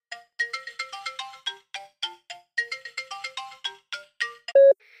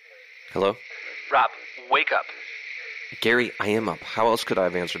Hello? Rob, wake up. Gary, I am up. How else could I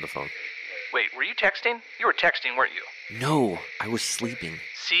have answered the phone? Wait, were you texting? You were texting, weren't you? No, I was sleeping.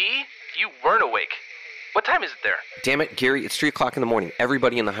 See? You weren't awake. What time is it there? Damn it, Gary, it's 3 o'clock in the morning.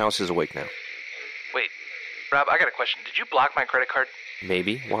 Everybody in the house is awake now. Wait, Rob, I got a question. Did you block my credit card?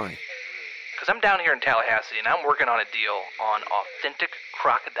 Maybe. Why? Because I'm down here in Tallahassee, and I'm working on a deal on authentic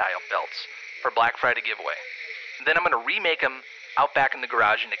crocodile belts for Black Friday giveaway. And then I'm going to remake them out back in the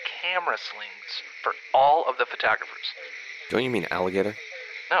garage into camera slings for all of the photographers. Don't you mean alligator?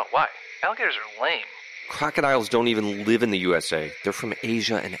 No, why? Alligators are lame. Crocodiles don't even live in the USA. They're from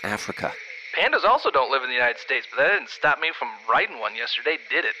Asia and Africa. Pandas also don't live in the United States, but that didn't stop me from riding one yesterday,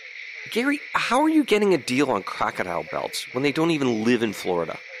 did it? Gary, how are you getting a deal on crocodile belts when they don't even live in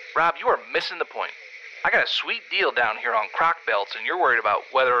Florida? Rob, you are missing the point. I got a sweet deal down here on croc belts, and you're worried about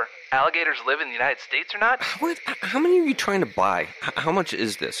whether alligators live in the United States or not? What? How many are you trying to buy? How much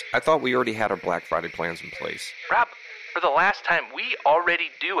is this? I thought we already had our Black Friday plans in place. Rob, for the last time, we already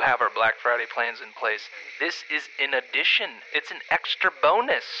do have our Black Friday plans in place. This is in addition. It's an extra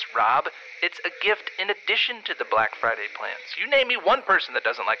bonus, Rob. It's a gift in addition to the Black Friday plans. You name me one person that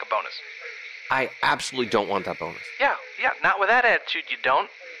doesn't like a bonus. I absolutely don't want that bonus. Yeah, not with that attitude, you don't.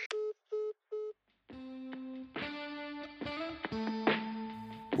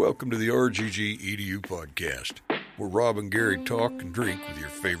 Welcome to the RGG EDU podcast, where Rob and Gary talk and drink with your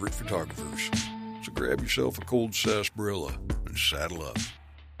favorite photographers. So grab yourself a cold sarsaparilla and saddle up.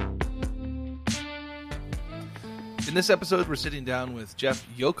 In this episode, we're sitting down with Jeff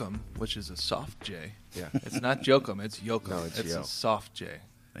Jochum, which is a soft J. Yeah. It's not Jochum, it's Jochum. No, it's a soft J.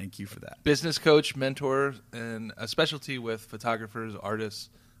 Thank you for that. Business coach, mentor, and a specialty with photographers, artists,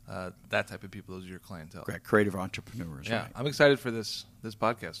 that type of people. Those are your clientele. Great. Creative entrepreneurs. Yeah, right. I'm excited for this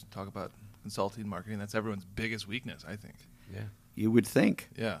podcast. Talk about consulting, marketing. That's everyone's biggest weakness, I think. Yeah. You would think.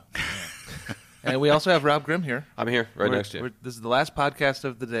 Yeah. And we also have Rob Grimm here. I'm here, next to you. This is the last podcast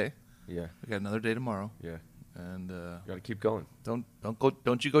of the day. Yeah. We got another day tomorrow. Yeah. And Got to keep going.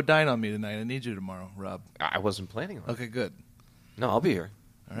 Don't you go dine on me tonight. I need you tomorrow, Rob. I wasn't planning on it. Okay, good. No, I'll be here.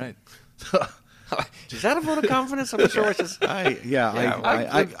 All right. Is that a vote of confidence? I'm sure it's just... I'm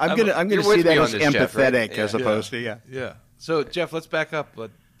I'm gonna with see that me on as this, Jeff, right? empathetic Yeah. as opposed to Yeah. So, Jeff, let's back up.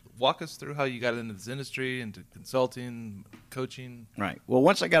 Walk us through how you got into this industry, into consulting, coaching. Right. Well,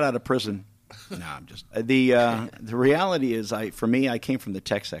 once I got out of prison, no, I'm just the reality is, I came from the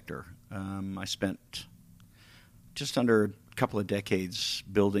tech sector. I spent just under a couple of decades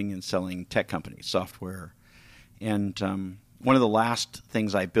building and selling tech companies, software, and one of the last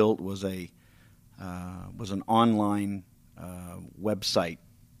things I built was an online website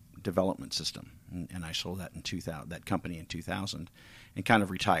development system, and I sold that in 2000. That company in 2000, and kind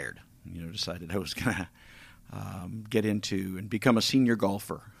of retired. Decided I was going to get into and become a senior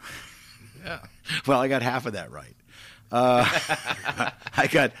golfer. Yeah. Well, I got half of that right. I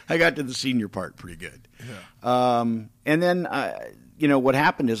got to the senior part pretty good. Yeah. And then what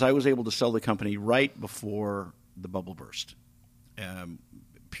happened is I was able to sell the company right before the bubble burst.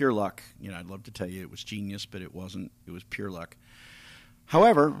 Pure luck. I'd love to tell you it was genius, but it wasn't. It was pure luck.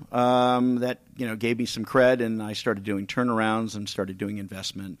 However, that gave me some cred, and I started doing turnarounds and started doing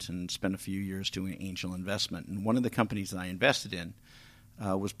investment, and spent a few years doing angel investment. And one of the companies that I invested in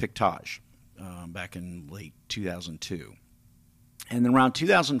was Pictage back in late 2002. And then around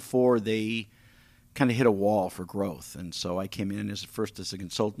 2004, they kind of hit a wall for growth, and so I came in as a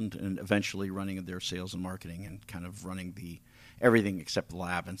consultant, and eventually running their sales and marketing, and kind of running everything except the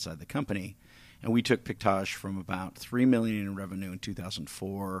lab inside the company. And we took Pictage from about $3 million in revenue in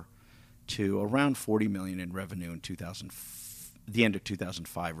 2004 to around $40 million in revenue in the end of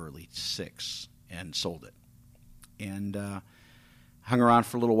 2005, early 2006, and sold it. And hung around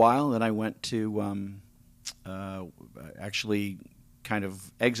for a little while. Then I went to actually kind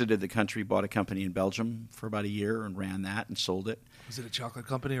of exited the country, bought a company in Belgium for about a year, and ran that and sold it. Was it a chocolate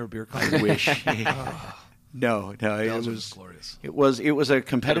company or a beer company? I wish. No, it was glorious. It was a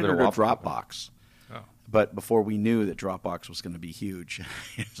competitor to Dropbox. Oh. But before we knew that Dropbox was going to be huge,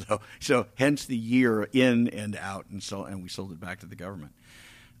 so hence the year in and out, and we sold it back to the government.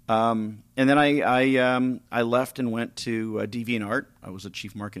 And then I left and went to DeviantArt. I was a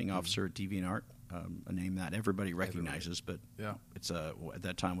chief marketing officer at DeviantArt, a name that everybody recognizes, but yeah, it's at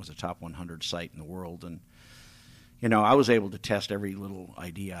that time was a top 100 site in the world, and I was able to test every little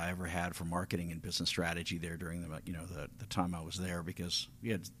idea I ever had for marketing and business strategy there during the time I was there, because we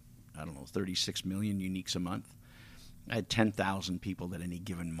had 36 million uniques a month. I had 10,000 people at any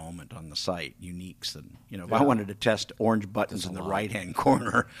given moment on the site, uniques, and if I wanted to test orange buttons in the right hand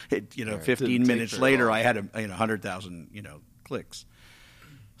corner, 15 minutes later I had 100,000 clicks.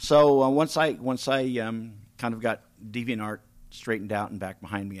 So once I kind of got DeviantArt straightened out and back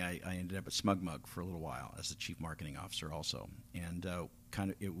behind me, I ended up at SmugMug for a little while as the chief marketing officer also. And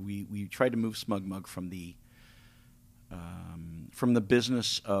we tried to move SmugMug from the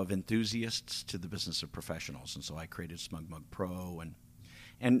business of enthusiasts to the business of professionals. And so I created SmugMug Pro.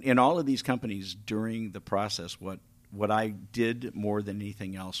 And in all of these companies during the process, what I did more than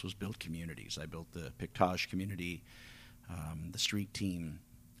anything else was build communities. I built the Pictage community, the street team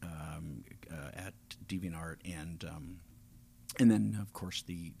at DeviantArt, and then, of course,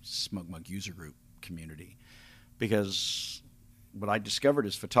 the SmugMug user group community. Because what I discovered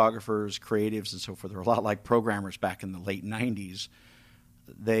is photographers, creatives, and so forth, they're a lot like programmers back in the late 90s.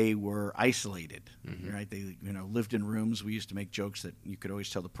 They were isolated, right? They lived in rooms. We used to make jokes that you could always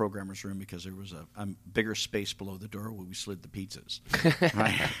tell the programmer's room because there was a bigger space below the door where we slid the pizzas.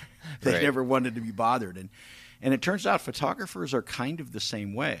 Right? They never wanted to be bothered. And it turns out photographers are kind of the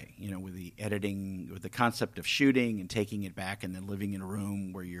same way, with the editing, with the concept of shooting and taking it back and then living in a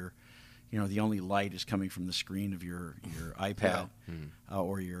room where you're, the only light is coming from the screen of your iPad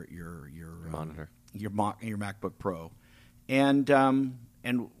or your monitor, your MacBook Pro.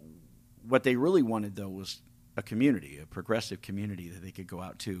 And what they really wanted, though, was a community, a progressive community that they could go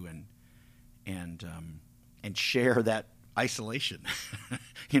out to and share that isolation,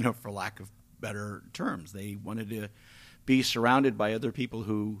 for lack of better terms. They wanted to be surrounded by other people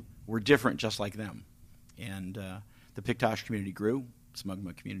who were different just like them. And the Pictage community grew,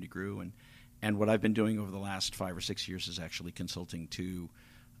 SmugMug community grew, and what I've been doing over the last 5 or 6 years is actually consulting to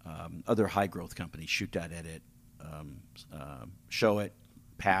other high-growth companies, Shoot That Edit, Show It,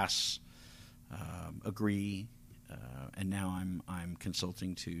 Pass, Agree, and now I'm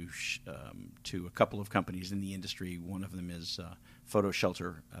consulting to a couple of companies in the industry. One of them is Photo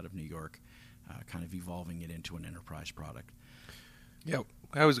Shelter out of New York, kind of evolving it into an enterprise product. Yeah,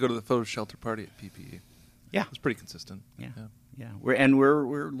 I always go to the Photo Shelter party at PPE. Yeah, it's pretty consistent. Yeah.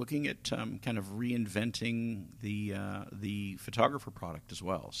 We're looking at kind of reinventing the photographer product as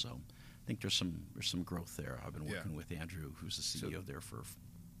well. So I think there's some growth there. I've been working with Andrew, who's the CEO there for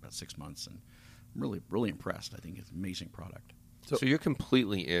about 6 months, and I'm really, really impressed. I think it's an amazing product. So you're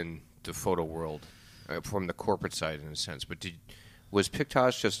completely in the photo world from the corporate side in a sense, but was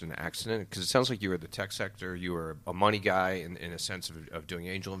Pictage just an accident? Because it sounds like you were the tech sector, you were a money guy in a sense of doing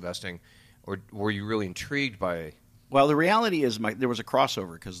angel investing, or were you really intrigued by... Well, the reality is there was a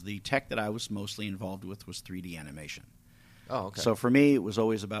crossover because the tech that I was mostly involved with was 3D animation. Oh, okay. So for me, it was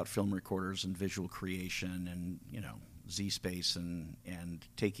always about film recorders and visual creation and, Z-Space and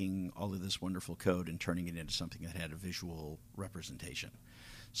taking all of this wonderful code and turning it into something that had a visual representation.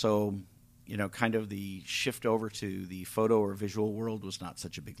 So, kind of the shift over to the photo or visual world was not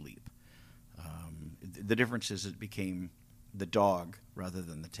such a big leap. The difference is it became the dog rather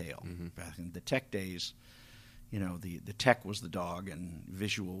than the tail. Back in the tech days, the tech was the dog and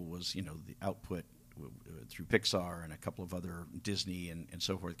visual was, the output through Pixar and a couple of other Disney and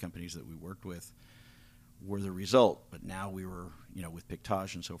so forth companies that we worked with were the result. But now we were, with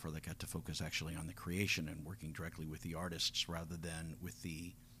Pictage and so forth, I got to focus actually on the creation and working directly with the artists rather than with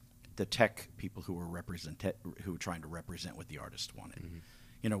the tech people who were trying to represent what the artist wanted.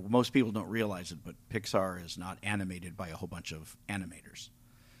 Most people don't realize it, but Pixar is not animated by a whole bunch of animators.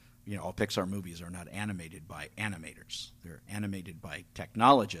 All Pixar movies are not animated by animators. They're animated by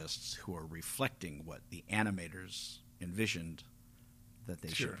technologists who are reflecting what the animators envisioned that they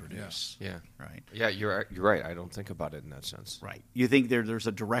should produce. Yeah. Right? Yeah, you're right. I don't think about it in that sense. Right. You think there's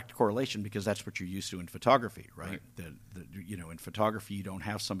a direct correlation because that's what you're used to in photography, right? In photography, you don't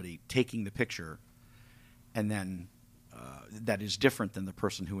have somebody taking the picture and then that is different than the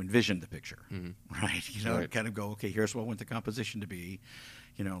person who envisioned the picture, right? Kind of go, okay, here's what I want the composition to be.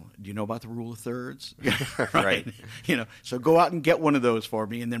 Do you know about the rule of thirds? Right. So go out and get one of those for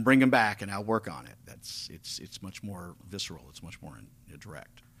me, and then bring them back, and I'll work on it. It's much more visceral. It's much more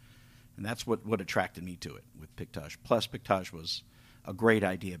direct, and that's what attracted me to it with Pictage. Plus, Pictage was a great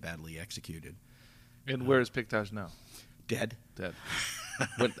idea, badly executed. And where is Pictage now? Dead.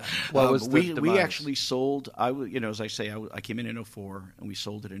 What was the we actually sold? As I say, I came in 2004, and we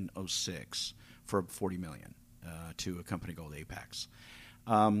sold it in 2006 for $40 million to a company called Apex.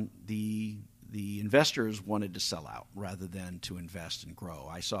 The investors wanted to sell out rather than to invest and grow.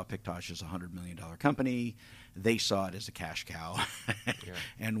 I saw Pictage as a $100 million company. They saw it as a cash cow.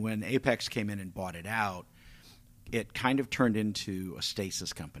 And when Apex came in and bought it out, it kind of turned into a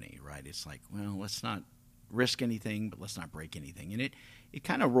stasis company, right? It's like, well, let's not risk anything, but let's not break anything. And it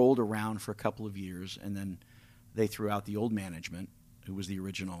kind of rolled around for a couple of years, and then they threw out the old management, who was the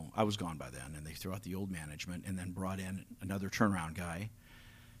original. I was gone by then, and they threw out the old management and then brought in another turnaround guy.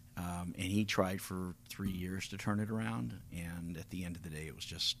 And he tried for 3 years to turn it around, and at the end of the day, it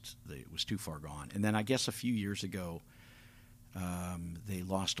was too far gone. And then I guess a few years ago, they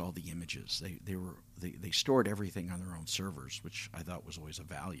lost all the images. They stored everything on their own servers, which I thought was always a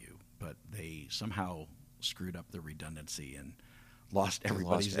value, but they somehow screwed up the redundancy and lost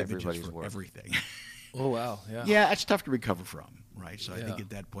everybody's images for work. Everything. Oh, wow. Yeah. Yeah, it's tough to recover from, right? So I think Yeah. at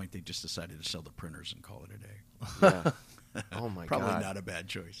that point they just decided to sell the printers and call it a day. Yeah. Oh my Probably God. not a bad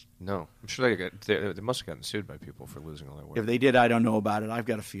choice. No, I'm sure they must have gotten sued by people for losing all their work. If they did, I don't know about it. I've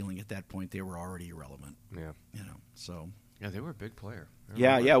got a feeling at that point they were already irrelevant. Yeah. So. Yeah, they were a big player.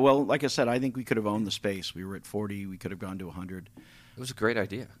 Yeah. Well, like I said, I think we could have owned the space. We were at 40. We could have gone to 100. It was a great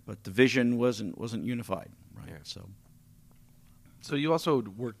idea. But the vision wasn't unified, right? Yeah. So you also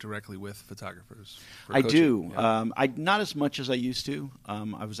work directly with photographers? for I coaching? do. Yeah. I not as much as I used to.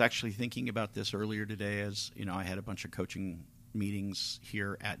 I was actually thinking about this earlier today, as I had a bunch of coaching meetings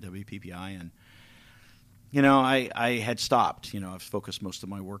here at WPPI, and I had stopped. I've focused most of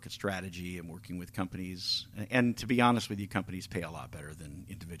my work at strategy and working with companies. And to be honest with you, companies pay a lot better than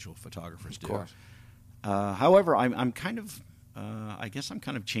individual photographers do. Of course. However, I'm kind of, I guess I'm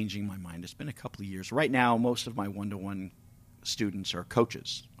kind of changing my mind. It's been a couple of years. Right now, most of my one-to-one students are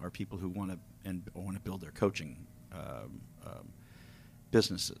coaches, are people who want to build their coaching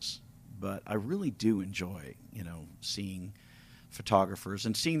businesses. But I really do enjoy, seeing photographers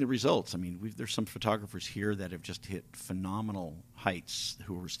and seeing the results. I mean, there's some photographers here that have just hit phenomenal heights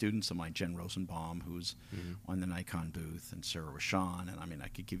who were students of mine, Jen Rosenbaum, who's on the Nikon booth, and Sarah Rashan. And I mean, I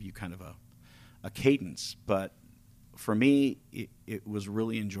could give you kind of a cadence, but for me, it was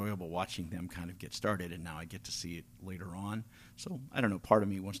really enjoyable watching them kind of get started, and now I get to see it later on. So I don't know, part of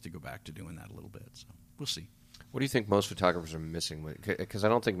me wants to go back to doing that a little bit. So we'll see. What do you think most photographers are missing? Because I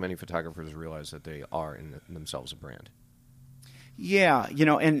don't think many photographers realize that they are in themselves a brand. Yeah,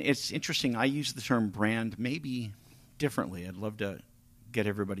 and it's interesting. I use the term brand maybe differently. I'd love to get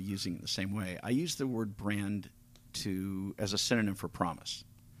everybody using it the same way. I use the word brand as a synonym for promise.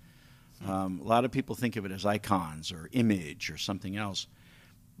 A lot of people think of it as icons or image or something else,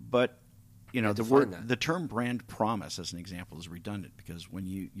 but the term brand promise, as an example, is redundant, because when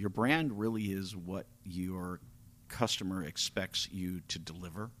your brand really is what your customer expects you to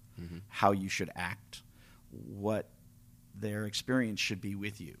deliver, how you should act, what their experience should be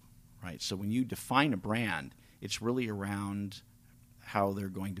with you, right? So when you define a brand, it's really around how they're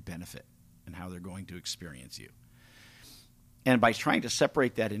going to benefit and how they're going to experience you. And by trying to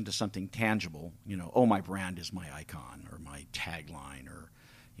separate that into something tangible, my brand is my icon or my tagline or,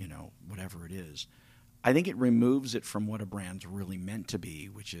 whatever it is, I think it removes it from what a brand's really meant to be,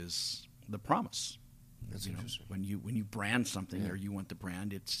 which is the promise. That's interesting. When you brand something, or you want the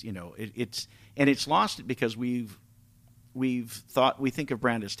brand, it's lost it because we think of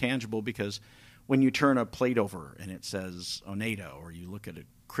brand as tangible, because when you turn a plate over and it says Oneida, or you look at a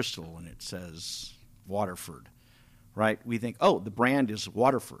crystal and it says Waterford, right? We think, the brand is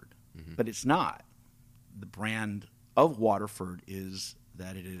Waterford, but it's not. The brand of Waterford is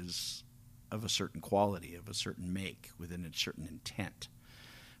that it is of a certain quality, of a certain make, within a certain intent.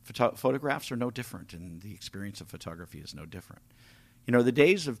 Photographs are no different, and the experience of photography is no different. The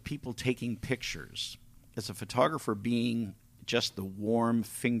days of people taking pictures, as a photographer being just the warm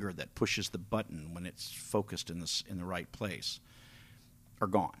finger that pushes the button when it's focused in the right place, are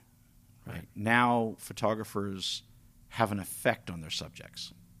gone. Right? Now, photographers have an effect on their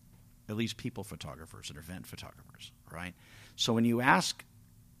subjects, at least people photographers and event photographers, right? So when you ask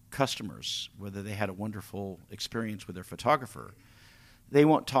customers whether they had a wonderful experience with their photographer, they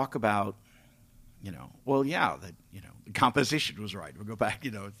won't talk about, the composition was right. We'll go back, do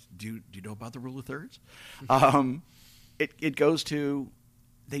you know about the rule of thirds? It goes to,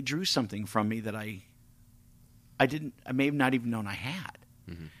 they drew something from me that I may have not even known I had.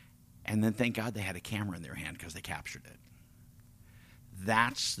 And then thank God they had a camera in their hand because they captured it.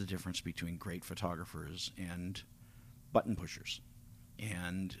 That's the difference between great photographers and button pushers.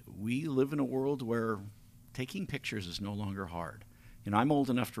 And we live in a world where taking pictures is no longer hard. I'm old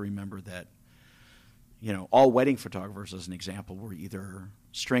enough to remember that, all wedding photographers, as an example, were either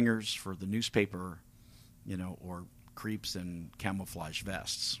stringers for the newspaper, or creeps in camouflage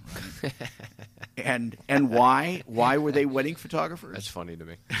vests. Right? and why? Why were they wedding photographers? That's funny to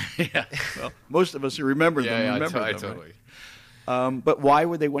me. Yeah. Well, most of us who remember them remember them. Totally. Right? But why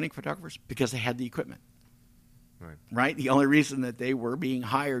were they wedding photographers? Because they had the equipment. Right? The only reason that they were being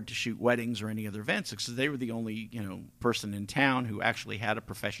hired to shoot weddings or any other events is because they were the only, person in town who actually had a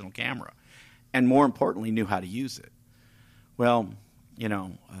professional camera, and more importantly, knew how to use it. Well,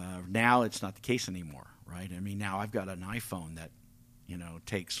 now it's not the case anymore, right? I mean, now I've got an iPhone that,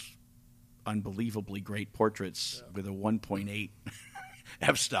 takes unbelievably great portraits with a 1.8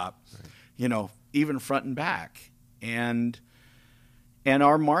 f-stop, even front and back. And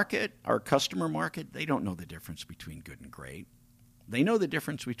our market, our customer market, they don't know the difference between good and great. They know the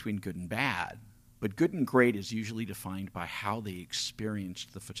difference between good and bad, but good and great is usually defined by how they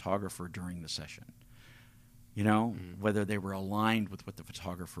experienced the photographer during the session. Whether they were aligned with what the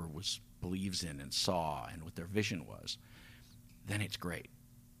photographer believes in and saw and what their vision was, then it's great.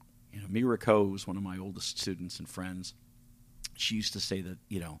 Mira Ko was one of my oldest students and friends. She used to say that,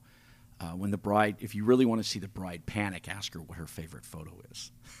 when the bride, if you really want to see the bride panic, ask her what her favorite photo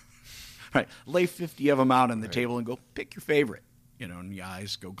is. Right. Lay 50 of them out on the table and go, pick your favorite. And the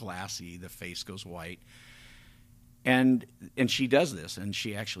eyes go glassy, the face goes white. And she does this, and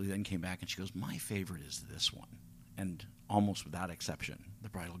she actually then came back and she goes, my favorite is this one. And almost without exception, the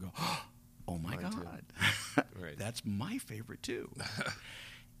bride will go, oh my God, right. That's my favorite too.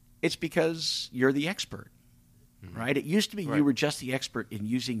 It's because you're the expert, right? It used to be you were just the expert in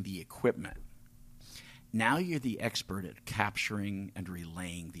using the equipment. Now you're the expert at capturing and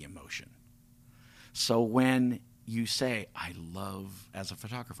relaying the emotion. So when you say, as a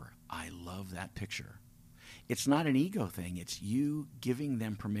photographer, I love that picture, it's not an ego thing. It's you giving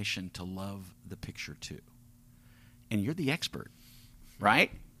them permission to love the picture too. And you're the expert, right?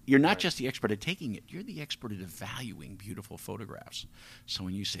 You're not just the expert at taking it. You're the expert at evaluating beautiful photographs. So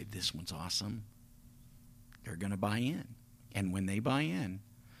when you say, this one's awesome, they're going to buy in. And when they buy in,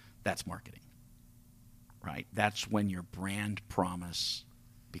 that's marketing, right? That's when your brand promise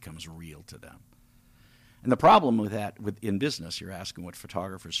becomes real to them. And the problem with that in business, you're asking what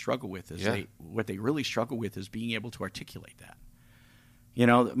photographers struggle with, is what they really struggle with is being able to articulate that.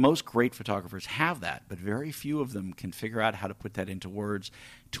 Most great photographers have that, but very few of them can figure out how to put that into words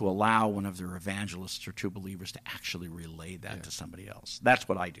to allow one of their evangelists or true believers to actually relay that to somebody else. That's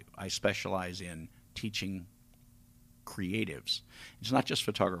what I do. I specialize in teaching creatives. It's not just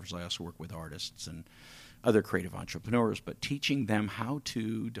photographers. I also work with artists and other creative entrepreneurs, but teaching them how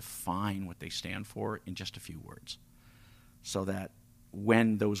to define what they stand for in just a few words, so that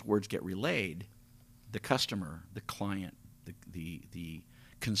when those words get relayed, the customer, the client, the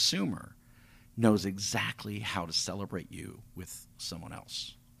consumer knows exactly how to celebrate you with someone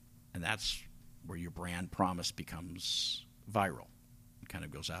else. And that's where your brand promise becomes viral. It kind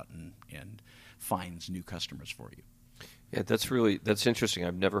of goes out and finds new customers for you. Yeah, that's interesting.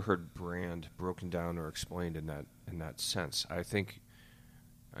 I've never heard brand broken down or explained in that sense. I think,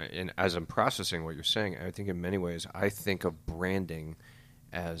 and as I'm processing what you're saying, I think in many ways I think of branding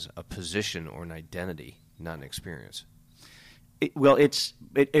as a position or an identity, not an experience. It's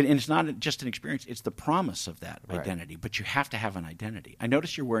not just an experience. It's the promise of that identity, but you have to have an identity. I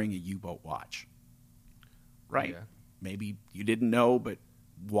notice you're wearing a U-boat watch, right? Yeah. Maybe you didn't know, but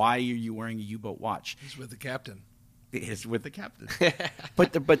why are you wearing a U-boat watch? He's with the captain. It's with the captain.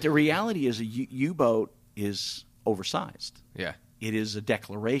 But the reality is a U-boat is oversized. Yeah. It is a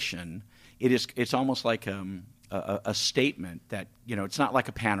declaration. It's almost like a statement that, it's not like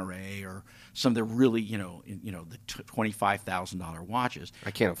a Panerai or some of the really, the $25,000 watches.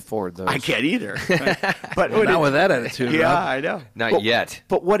 I can't afford those. I can't either. But not with that attitude. Yeah, Rob. I know. Not yet.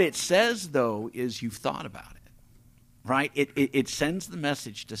 But what it says, though, is you've thought about it. Right? It sends the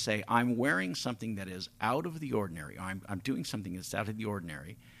message to say, I'm wearing something that is out of the ordinary. I'm doing something that's out of the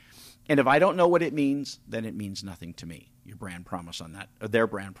ordinary. And if I don't know what it means, then it means nothing to me. Your brand promise on that, or their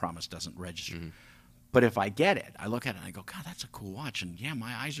brand promise doesn't register. Mm-hmm. But if I get it, I look at it and I go, God, that's a cool watch. And yeah,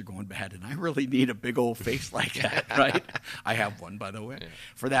 my eyes are going bad and I really need a big old face like that, right? I have one, by the way,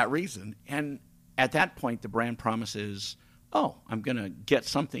 for that reason. And at that point, the brand promise is, I'm going to get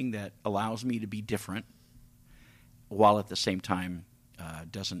something that allows me to be different, while at the same time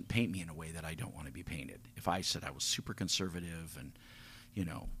doesn't paint me in a way that I don't want to be painted. If I said I was super conservative and,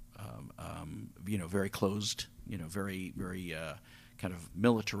 very closed, very, very kind of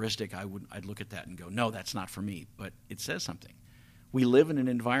militaristic, I'd look at that and go, no, that's not for me. But it says something. We live in an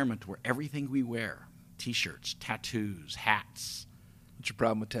environment where everything we wear, T-shirts, tattoos, hats. What's your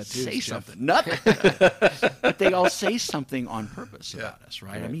problem with tattoos? Say Jeff? something. Nothing. But they all say something on purpose about us,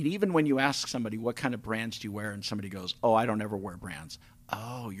 right? I mean, even when you ask somebody, what kind of brands do you wear? And somebody goes, I don't ever wear brands.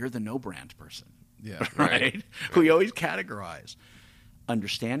 Oh, you're the no brand person. Yeah. Right? We always categorize.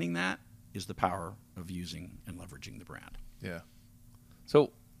 Understanding that is the power of using and leveraging the brand. Yeah.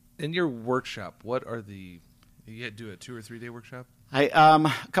 So in your workshop, you do a 2 or 3 day workshop?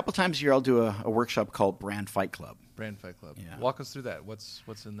 A couple times a year I'll do a workshop called Brand Fight Club. Brand Fight Club. Yeah. Walk us through that. What's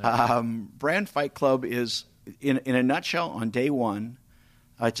in there? Brand Fight Club is, in a nutshell, on day one,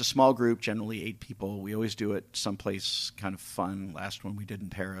 It's a small group, generally 8 people. We always do it someplace kind of fun. Last one we did in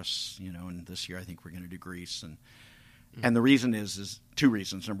Paris, and this year I think we're going to do Greece. And the reason is 2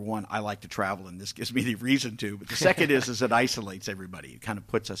 reasons. Number one, I like to travel, and this gives me the reason to. But the second is it isolates everybody. It kind of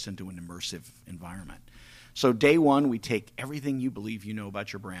puts us into an immersive environment. So day one, we take everything you believe you know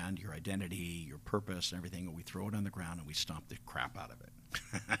about your brand, your identity, your purpose, and everything, and we throw it on the ground and we stomp the crap out of it.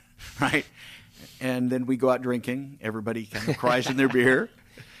 Right? And then we go out drinking. Everybody kind of cries in their beer.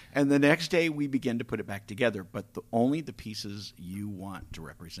 And the next day, we begin to put it back together, but only the pieces you want to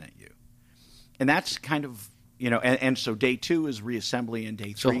represent you. And that's kind of, and so day 2 is reassembly, and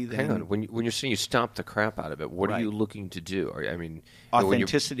day 3 So hang on. When you're saying you stomp the crap out of it, what are you looking to do? I mean,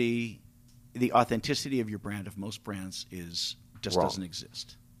 authenticity. The authenticity of your brand, of most brands, doesn't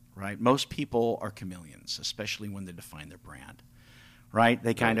exist, right? Most people are chameleons, especially when they define their brand, right?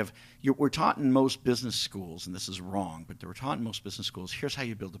 They kind of we're taught in most business schools, and this is wrong, but we're taught in most business schools. Here's how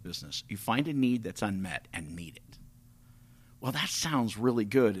you build a business: you find a need that's unmet and meet it. Well, that sounds really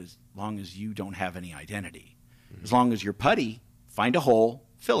good as long as you don't have any identity. Mm-hmm. As long as you're putty, find a hole,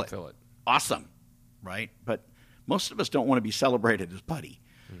 fill it. Awesome, right? But most of us don't want to be celebrated as putty.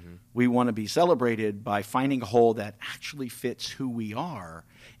 Mm-hmm. We want to be celebrated by finding a hole that actually fits who we are,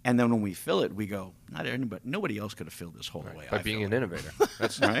 and then when we fill it, we go, nobody else could have filled this hole away. By being an innovator.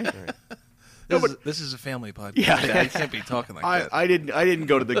 That's right. This is a family podcast. Yeah, I can't be talking like that. I didn't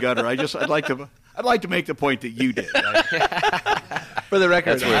go to the gutter. I'd like to make the point that you did. For the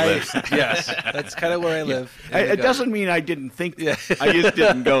record, that's where he lives. Yes, that's kind of where I live. It doesn't mean I didn't think that. I just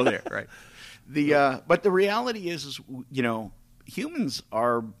didn't go there. Right. But the reality is humans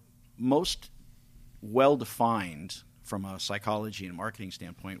are most well-defined from a psychology and marketing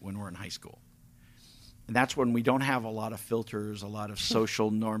standpoint when we're in high school. And that's when we don't have a lot of filters, a lot of social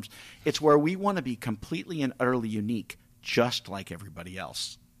norms. It's where we want to be completely and utterly unique, just like everybody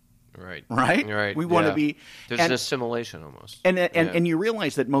else. Right. We want to be. There's an assimilation almost. And you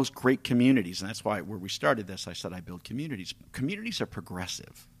realize that most great communities, and that's why where we started this, I said I build communities. Communities are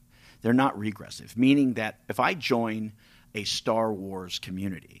progressive. They're not regressive, meaning that if I join a Star Wars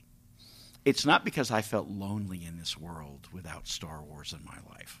community, it's not because I felt lonely in this world without Star Wars in my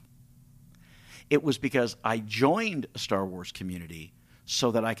life. It was because I joined a Star Wars community so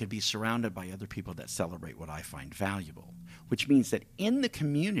that I could be surrounded by other people that celebrate what I find valuable, which means that in the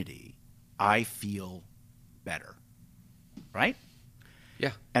community, I feel better, right?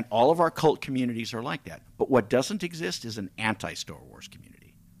 Yeah. And all of our cult communities are like that. But what doesn't exist is an anti-Star Wars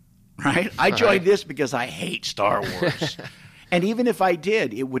community, right? I joined this because I hate Star Wars. And even if I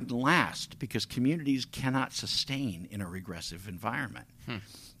did, it wouldn't last because communities cannot sustain in a regressive environment.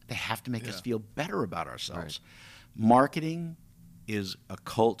 They have to make us feel better about ourselves. Right. Marketing is a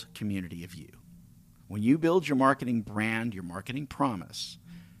cult community of you. When you build your marketing brand, your marketing promise,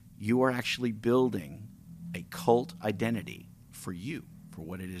 you are actually building a cult identity for you, for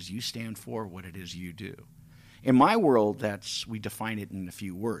what it is you stand for, what it is you do. In my world, we define it in a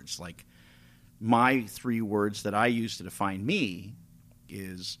few words. Like my 3 words that I use to define me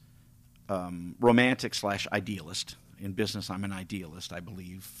is romantic/idealist. In business, I'm an idealist. I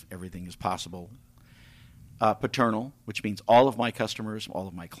believe everything is possible. Paternal, which means all of my customers, all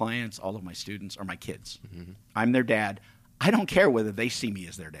of my clients, all of my students are my kids. Mm-hmm. I'm their dad. I don't care whether they see me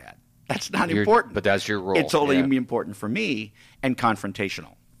as their dad. That's not important. But that's your role. It's only important for me. And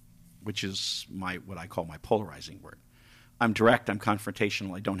confrontational, which is what I call my polarizing word. I'm direct. I'm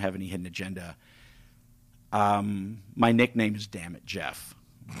confrontational. I don't have any hidden agenda. My nickname is Damn It Jeff.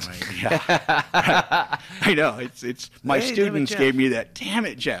 Right. Yeah. I know. It's my students gave me that. Damn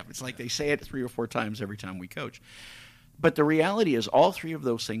it, Jeff. It's like they say it 3 or 4 times every time we coach. But the reality is, all 3 of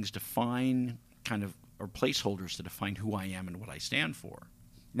those things define or placeholders to define who I am and what I stand for.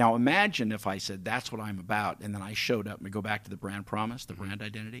 Now, imagine if I said that's what I'm about, and then I showed up and we go back to the brand promise, the brand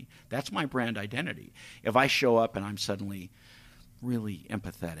identity. That's my brand identity. If I show up and I'm suddenly really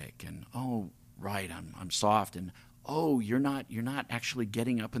empathetic and I'm soft and you're not actually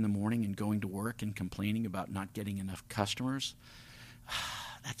getting up in the morning and going to work and complaining about not getting enough customers.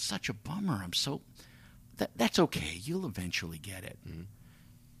 That's such a bummer. That's okay. You'll eventually get it. Mm-hmm.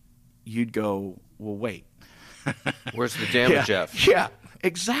 You'd go, well, wait. Where's the damage, Jeff? Yeah,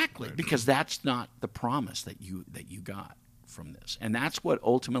 exactly. Right. Because that's not the promise that you got from this. And that's what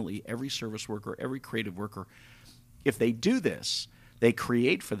ultimately every service worker, every creative worker, if they do this, they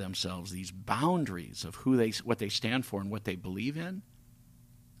create for themselves these boundaries of what they stand for and what they believe in.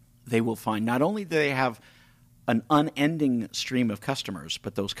 They will find not only do they have an unending stream of customers,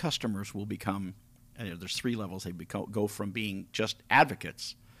 but those customers will become, there's 3 levels. They go from being just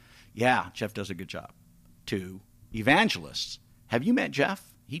advocates, yeah, Jeff does a good job, to evangelists. Have you met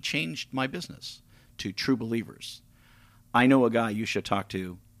Jeff? He changed my business to True Believers. I know a guy you should talk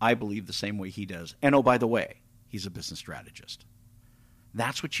to. I believe the same way he does. And oh, by the way, he's a business strategist.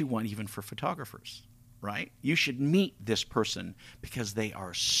 That's what you want even for photographers, right? You should meet this person because they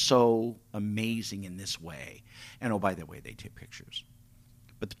are so amazing in this way. And oh, by the way, they take pictures.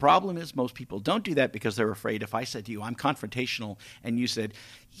 But the problem is most people don't do that because they're afraid. If I said to you, I'm confrontational, and you said,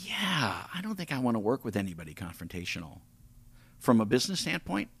 yeah, I don't think I want to work with anybody confrontational. From a business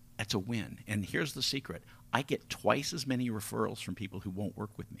standpoint, that's a win. And here's the secret. I get twice as many referrals from people who won't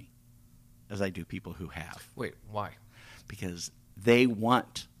work with me as I do people who have. Wait, why? Because they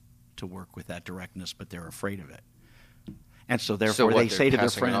want to work with that directness, but they're afraid of it. And so therefore they say to their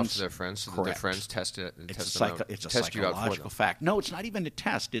friends, so that their friends test it. It's Test a test you out for psychological them. fact. No, it's not even a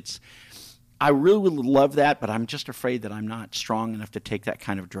test. I really would love that, but I'm just afraid that I'm not strong enough to take that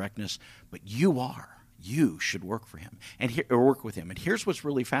kind of directness. But you are. You should work for him or work with him. And here's what's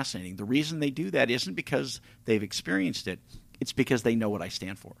really fascinating. The reason they do that isn't because they've experienced it. It's because they know what I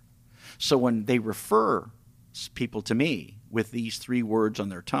stand for. So when they refer people to me with these 3 words on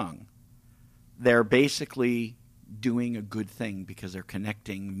their tongue, they're basically doing a good thing because they're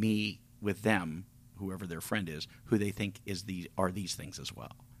connecting me with them, whoever their friend is, who they think are these things as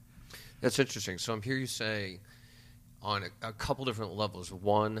well. That's interesting. So I'm hearing you say on a couple different levels.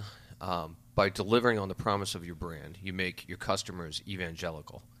 One, by delivering on the promise of your brand, you make your customers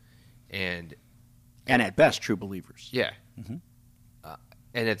evangelical. And at best, true believers. Yeah. Mm-hmm.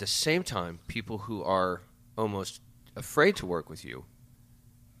 And at the same time, people who are almost afraid to work with you,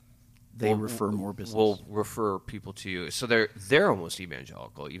 they refer more business. Will refer people to you. So they're almost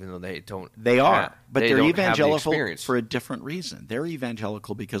evangelical, even though they don't. They are, but they're evangelical the for a different reason. They're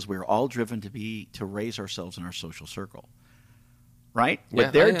evangelical because we're all driven to raise ourselves in our social circle. Right? Yeah,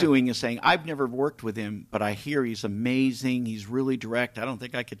 What they're doing is saying, I've never worked with him, but I hear he's amazing. He's really direct. I don't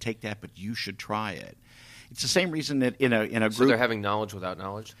think I could take that, but you should try it. It's the same reason that in a group. So they're having knowledge without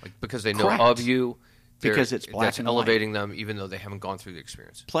knowledge, like because they know Correct. of you. Because it's black that's and elevating white. them, even though they haven't gone through the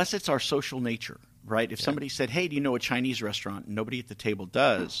experience. Plus, it's our social nature, right? If somebody said, hey, do you know a Chinese restaurant? And nobody at the table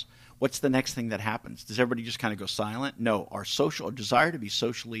does. What's the next thing that happens? Does everybody just kind of go silent? No. Our desire to be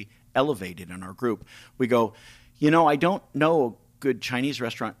socially elevated in our group. We go, I don't know a good Chinese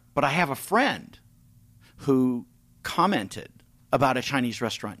restaurant, but I have a friend who commented about a Chinese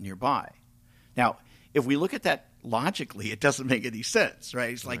restaurant nearby. Now, if we look at that logically, it doesn't make any sense,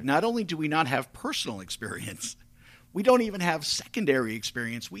 right? It's like not only do we not have personal experience, we don't even have secondary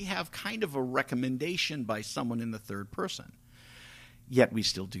experience. We have kind of a recommendation by someone in the third person. Yet we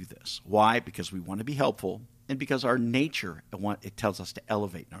still do this. Why? Because we want to be helpful and because our nature, it tells us to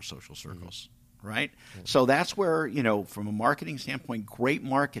elevate in our social circles, right? Mm-hmm. So that's where, from a marketing standpoint, great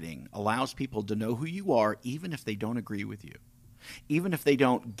marketing allows people to know who you are even if they don't agree with you, even if they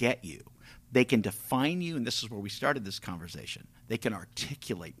don't get you. They can define you, and this is where we started this conversation. They can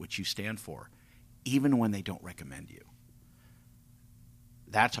articulate what you stand for, even when they don't recommend you.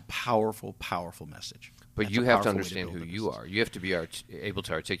 That's a powerful, powerful message. But That's you a have to powerful way understand build who a you business. are. You have to be able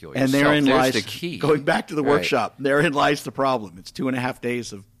to articulate And yourself. therein lies the key. Going back to the Right. workshop, therein lies the problem. It's 2.5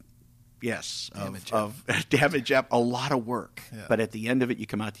 days of damage app, a lot of work. Yeah. But at the end of it, you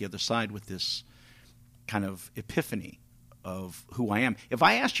come out the other side with this kind of epiphany of who I am. If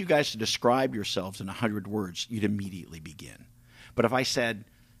I asked you guys to describe yourselves in 100 words, you'd immediately begin. But if I said,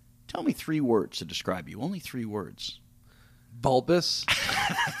 tell me 3 words to describe you, only 3 words. Bulbous.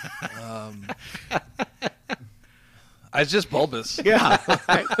 I was just bulbous. Yeah.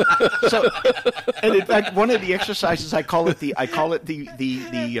 So, and in fact, one of the exercises I call it the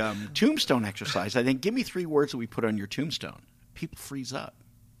tombstone exercise. I think, give me 3 words that we put on your tombstone. People freeze up.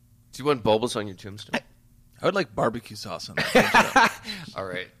 Do you want bulbous on your tombstone? I would like barbecue sauce on that. All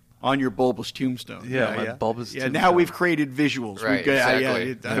right. On your bulbous tombstone. My bulbous Yeah, tombstone. now we've created visuals. Right,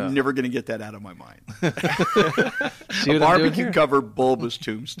 exactly. I'm never going to get that out of my mind. See A what I'm doing barbecue here? covered bulbous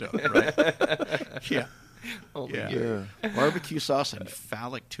tombstone, right? Yeah. Only Yeah. you. Barbecue sauce and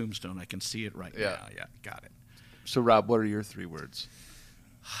phallic tombstone. I can see it right Yeah. now. Yeah, got it. So, Rob, what are your 3 words?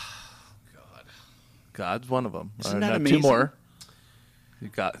 God. God's one of them. Isn't that Not amazing? 2 more. You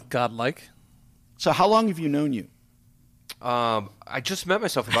got godlike. So how long have you known you? I just met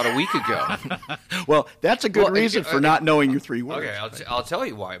myself about a week ago. Well, that's a good Well, reason for not knowing your 3 words. Okay, I'll tell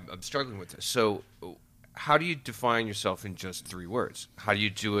you why I'm struggling with this. So, how do you define yourself in just 3 words? How do you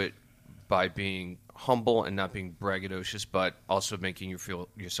do it by being humble and not being braggadocious, but also making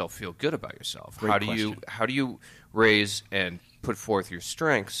yourself feel good about yourself? Great question. How do you raise and put forth your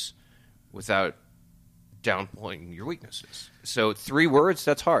strengths without downplaying your weaknesses. So 3 words,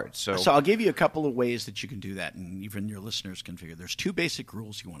 that's hard. So I'll give you a couple of ways that you can do that, and even your listeners can figure. There's 2 basic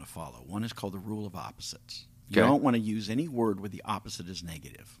rules you want to follow. One is called the rule of opposites. You Okay. don't want to use any word where the opposite is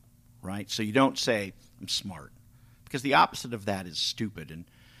negative, right? So you don't say, I'm smart, because the opposite of that is stupid. And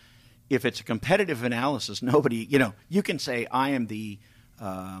if it's a competitive analysis, nobody, you can say, I am the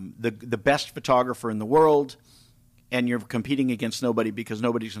best photographer in the world, and you're competing against nobody because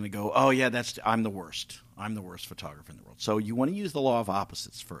nobody's going to go, oh, yeah, I'm the worst. I'm the worst photographer in the world. So you want to use the law of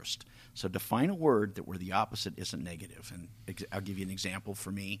opposites first. So define a word where the opposite isn't negative. And I'll give you an example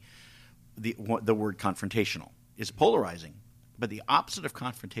for me. The word confrontational is polarizing, but the opposite of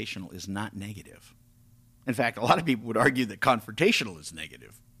confrontational is not negative. In fact, a lot of people would argue that confrontational is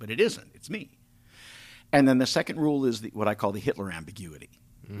negative, but it isn't. It's me. And then the second rule is what I call the Hitler ambiguity,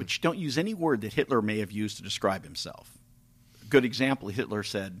 which don't use any word that Hitler may have used to describe himself. A good example, Hitler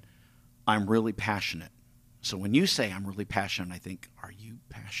said, I'm really passionate. So when you say I'm really passionate, I think, are you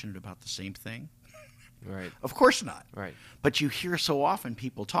passionate about the same thing? right. Of course not. Right. But you hear so often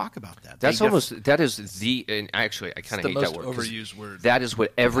people talk about that. That is the, and actually I kind of hate the that most word. 'Cause overused word. That is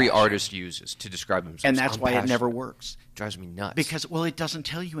what every artist uses to describe themselves. and that's I'm why it passionate. never works. Drives me nuts. Because, well, it doesn't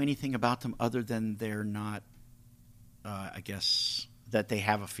tell you anything about them other than they're not, I guess, that they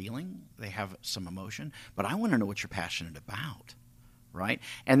have a feeling, they have some emotion. But I want to know what you're passionate about, right?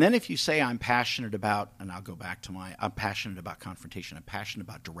 And then if you say I'm passionate about, and I'll go back to I'm passionate about confrontation, I'm passionate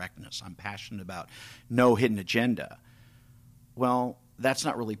about directness, I'm passionate about no hidden agenda. Well, that's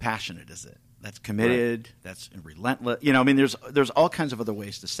not really passionate, is it? That's committed. Right. That's relentless. There's all kinds of other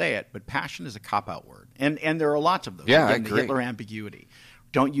ways to say it, but passion is a cop-out word, and there are lots of those. Yeah, Again, I agree. The Hitler ambiguity.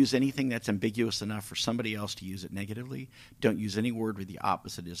 Don't use anything that's ambiguous enough for somebody else to use it negatively. Don't use any word where the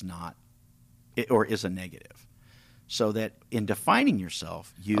opposite is not, or is a negative. So that in defining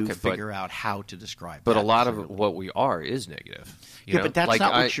yourself, you figure out how to describe. But that a lot of clearly. what we are is negative. But that's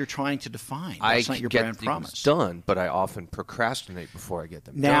not what you're trying to define. That's not your brand promise. Things done, but I often procrastinate before I get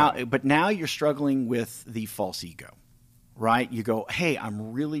them now, done. But now you're struggling with the false ego, right? You go, hey,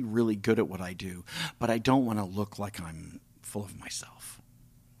 I'm really, really good at what I do, but I don't want to look like I'm full of myself.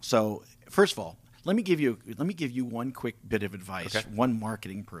 So, first of all, let me give you one quick bit of advice. Okay. One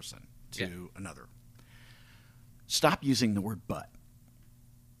marketing person to another. Stop using the word but.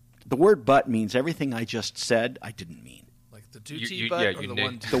 The word but means everything I just said I didn't mean. Like the 2T butt or the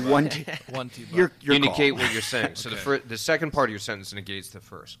 1T The butt? one T. 1T butt. Your You call. negate what you're saying. So Okay. the second part of your sentence negates the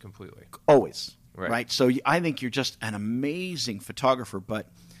first completely. Always. Right. So I think you're just an amazing photographer, but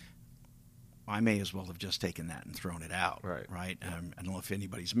I may as well have just taken that and thrown it out. Right. I don't know if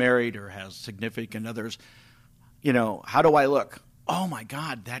anybody's married or has significant others. How do I look? Oh, my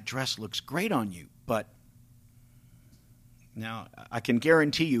God, that dress looks great on you. But now I can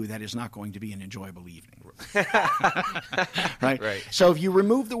guarantee you that is not going to be an enjoyable evening. Right? So if you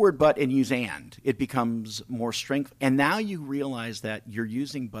remove the word but and use and, it becomes more strength. And now you realize that you're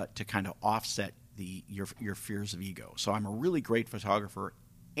using but to kind of offset your fears of ego. So I'm a really great photographer,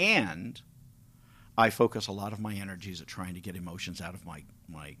 and I focus a lot of my energies at trying to get emotions out of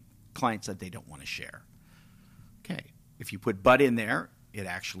my clients that they don't want to share. Okay. If you put but in there, it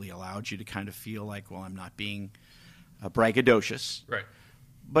actually allows you to kind of feel like, well, I'm not being braggadocious. Right.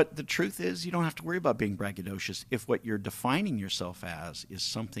 But the truth is, you don't have to worry about being braggadocious if what you're defining yourself as is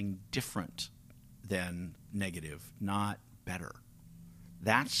something different than negative, not better.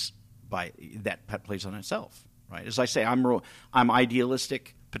 That plays on itself, right? As I say, I'm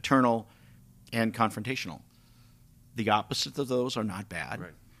idealistic, paternal, and confrontational. The opposite of those are not bad,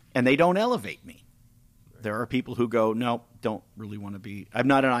 Right. and they don't elevate me. Right. There are people who go, no, don't really want to be. I'm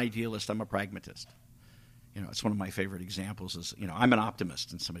not an idealist. I'm a pragmatist. It's one of my favorite examples is, I'm an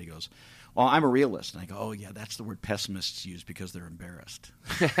optimist, and somebody goes, well, I'm a realist. And I go, oh, yeah, that's the word pessimists use because they're embarrassed.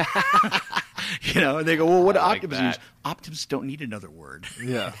 And they go, well, what do I like optimists that. use? Optimists don't need another word.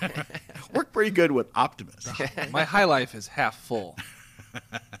 Yeah. Work pretty good with optimists. My high life is half full.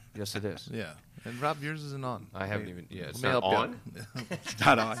 Yes, it is. Yeah. And Rob, yours isn't on. I haven't even. Yeah, it's Let me not help on. you. It's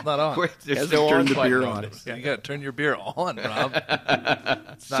not on. It's not on. Wait, there's Hasn't no turned on the button beer on on. this. Yeah, you got to turn your beer on,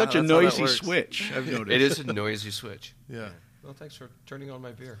 Rob. Such a noisy switch, I've noticed. It is a noisy switch. Yeah. Well, thanks for turning on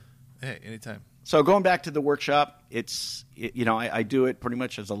my beer. Hey, anytime. So going back to the workshop, I do it pretty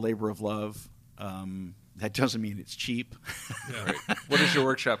much as a labor of love. That doesn't mean it's cheap. Yeah. Right. What does your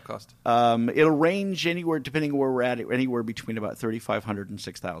workshop cost? It'll range anywhere, depending on where we're at, anywhere between about $3,500 and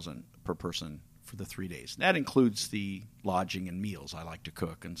 $6,000 per person for the 3 days. That includes the lodging and meals. I like to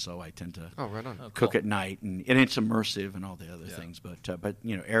cook, and so I tend to Right on. cook at night, and it's immersive and all the other things. But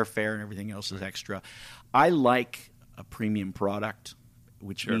airfare and everything else is extra. I like a premium product.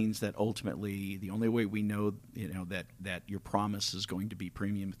 which means that ultimately the only way we know, that your promise is going to be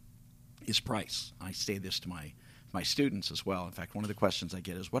premium is price. I say this to my students as well. In fact, one of the questions I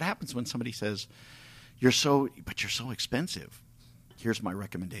get is, what happens when somebody says, you're so expensive? Here's my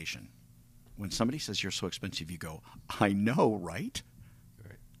recommendation. When somebody says you're so expensive, you go, I know, right?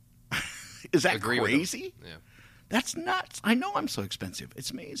 Right. Is that Agree crazy? Yeah. That's nuts. I know I'm so expensive.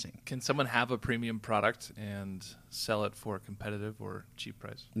 It's amazing. Can someone have a premium product and sell it for a competitive or cheap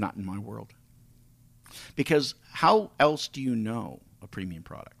price? Not in my world. Because how else do you know a premium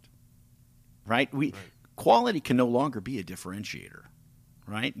product? Right? Quality can no longer be a differentiator.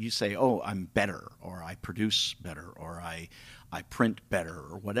 Right? You say, oh, I'm better, or I produce better, or I print better,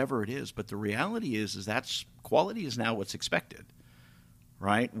 or whatever it is. But the reality is that's quality is now what's expected.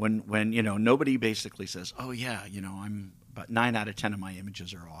 Right? When nobody basically says, oh, yeah, I'm about 9 out of 10 of my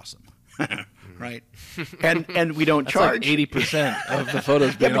images are awesome. Right? And we don't charge. Like 80% of the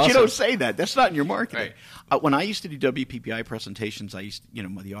photos being but awesome. you don't say that. That's not in your marketing. Right. When I used to do WPPI presentations,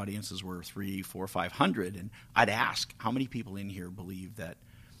 the audiences were 300, 400, 500, and I'd ask, how many people in here believe that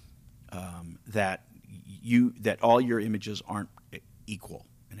that all your images aren't equal?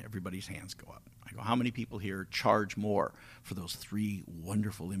 And everybody's hands go up. I go, how many people here charge more for those 3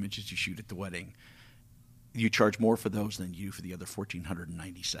 wonderful images you shoot at the wedding? You charge more for those than you for the other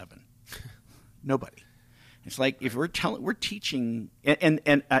 1,497. Nobody. It's like if we're teaching, and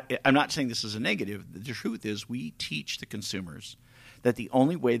I'm not saying this is a negative. The truth is, we teach the consumers that the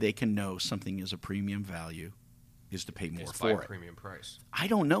only way they can know something is a premium value is to pay more for it. Premium price. I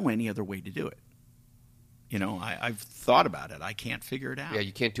don't know any other way to do it. I've thought about it. I can't figure it out. Yeah,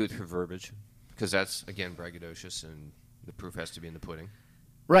 you can't do it through verbiage because that's again braggadocious, and the proof has to be in the pudding.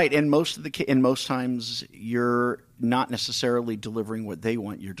 Right, and most times you're not necessarily delivering what they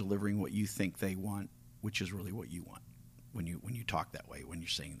want. You're delivering what you think they want, which is really what you want. When you talk that way, when you're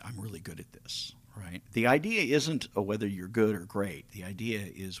saying, "I'm really good at this," right? The idea isn't whether you're good or great. The idea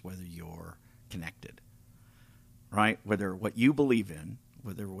is whether you're connected, right? Whether what you believe in,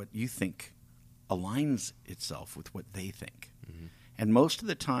 whether what you think aligns itself with what they think. Mm-hmm. And most of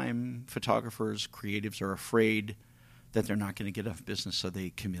the time, photographers, creatives are afraid that they're not going to get enough business, so they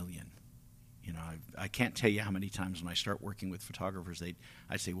chameleon. I can't tell you how many times when I start working with photographers,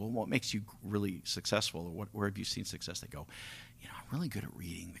 I say, well, what makes you really successful, or where have you seen success? They go, I'm really good at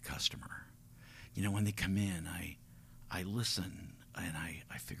reading the customer. When they come in, I listen, and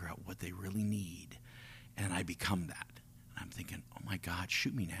I figure out what they really need, and I become that. And I'm thinking, oh, my God,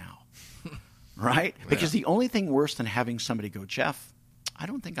 shoot me now. Right? Yeah. Because the only thing worse than having somebody go, Jeff, I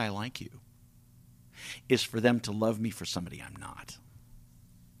don't think I like you, is for them to love me for somebody I'm not.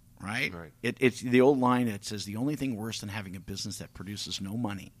 Right? It's the old line that says the only thing worse than having a business that produces no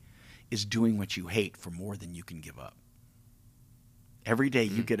money is doing what you hate for more than you can give up. Every day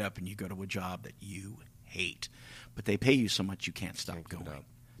you get up and you go to a job that you hate, but they pay you so much you can't stop going. Yeah.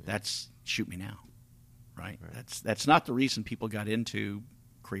 That's shoot me now. Right? That's not the reason people got into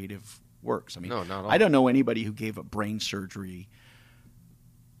creative works. I mean, no, not at all. I don't know anybody who gave up brain surgery,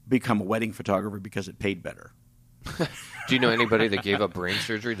 become a wedding photographer because it paid better. Do you know anybody that gave up brain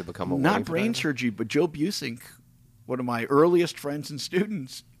surgery to become a wedding Not brain photographer? surgery, but Joe Busink, one of my earliest friends and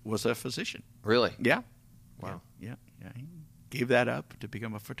students, was a physician. Really? Yeah. Wow. Yeah. He gave that up to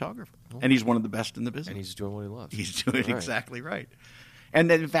become a photographer. And he's one of the best in the business. And he's doing what he loves. He's doing exactly right. And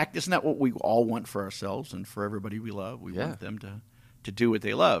then, in fact, isn't that what we all want for ourselves and for everybody we love? We want them to do what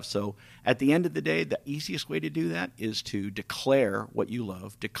they love. So at the end of the day, the easiest way to do that is to declare what you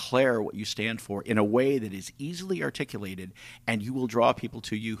love, declare what you stand for in a way that is easily articulated, and you will draw people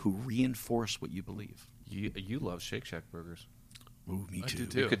to you who reinforce what you believe. You love Shake Shack burgers. Ooh, me too. I do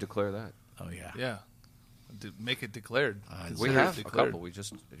too. You could declare that. Oh, yeah. Yeah. Make it declared. We have a couple. We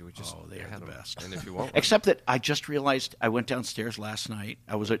just they are had the them. best. And if you want one. Except that I just realized I went downstairs last night.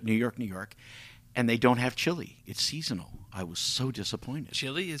 I was at New York, and they don't have chili. It's seasonal. I was so disappointed.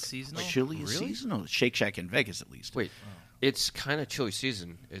 Chili is seasonal? Chili is seasonal. Shake Shack in Vegas, at least. Wait, it's kind of chili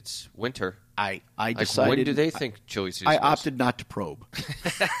season. It's winter. I decided. When do they think chili season I is? opted not to probe.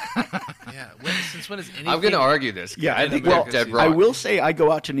 Yeah. Since when is anything? I'm going to argue this. Yeah, I think well, dead I wrong. will say I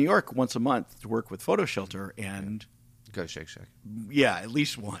go out to New York once a month to work with Photo Shelter, and Go to Shake Shack. yeah, at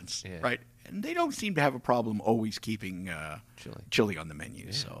least once, Yeah. right? And they don't seem to have a problem always keeping chili on the menu.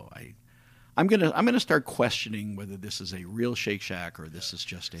 Yeah. So I'm gonna start questioning whether this is a real Shake Shack or this is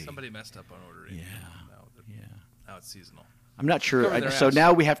just a. Somebody messed up on ordering. Yeah. Now it's seasonal. I'm not sure. Cover their So ass.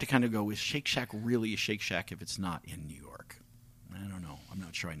 now we have to kind of go, is Shake Shack really a Shake Shack if it's not in New York? I don't know. I'm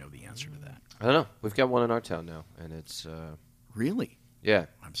not sure I know the answer to that. I don't know. We've got one in our town now, and it's Really? yeah.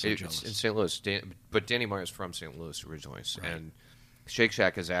 I'm so It's jealous. in St. Louis, but Danny Meyer's from St. Louis originally, Right. and Shake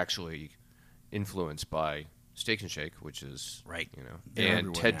Shack is actually influenced by Steak and Shake, which is Right. and They're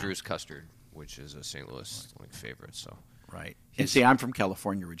everywhere Ted now. Drew's Custard, which is a St. Louis favorite. So Right. And see, I'm from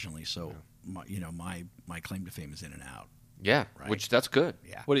California originally, so my claim to fame is In and Out. yeah, Right. which that's good.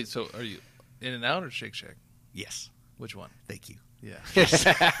 Yeah. So are you In and Out or Shake Shack? Yes. Which one? Thank you. Yeah.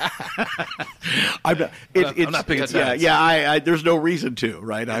 I'm not, I'm not picking sides. I there's no reason to,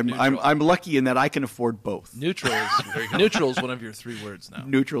 right? I'm lucky in that I can afford both. Neutral is one of your 3 words now.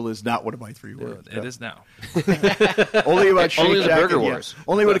 Neutral is not one of my 3 words. It is now. Only about Shake Only the Shack Burger and, Wars.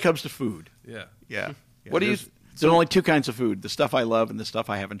 Only when it comes to food. Yeah. Yeah. What do you? There's only 2 kinds of food: the stuff I love and the stuff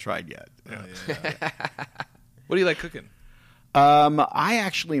I haven't tried yet. What do you like cooking? I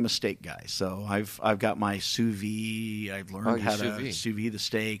actually am a steak guy, so I've got my sous vide. I've learned how to sous vide the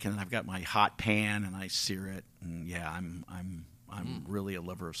steak, and I've got my hot pan, and I sear it. And yeah, I'm really a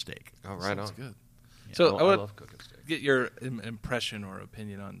lover of steak. Oh, right Sounds on. good. Yeah. So I I would love cooking steak. get your impression or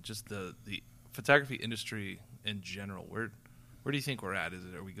opinion on just the photography industry in general. Where do you think we're at?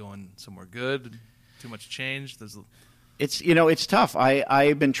 Are we going somewhere good? Too much change? It's tough.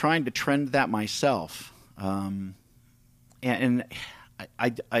 I've been trying to trend that myself. And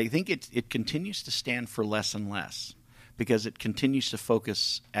I think it continues to stand for less and less because it continues to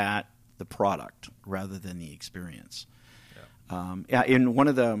focus at the product rather than the experience. Yeah. In one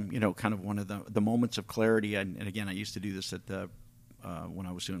of the moments of clarity, and again, I used to do this at when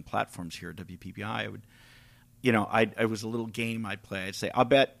I was doing platforms here at WPPI. I would, I was a little game I'd play. I'd say,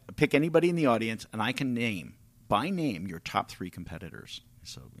 pick anybody in the audience, and I can name by name your top 3 competitors.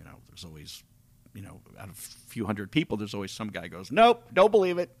 So there's always. Out of a few hundred people, there's always some guy goes, nope, don't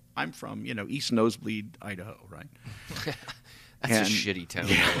believe it. I'm from, East Nosebleed, Idaho, right? That's a shitty town, by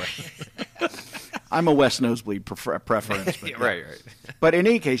the way. I'm a West Nosebleed preference. But, right. But in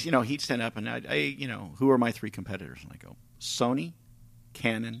any case, he'd stand up and I who are my 3 competitors? And I go, Sony,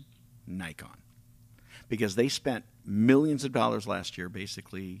 Canon, Nikon. Because they spent millions of dollars last year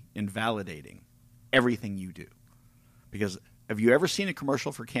basically invalidating everything you do. Because have you ever seen a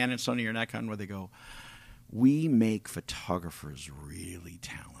commercial for Canon, Sony, or Nikon where they go, we make photographers really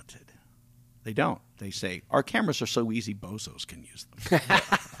talented? They don't. They say, our cameras are so easy, bozos can use them.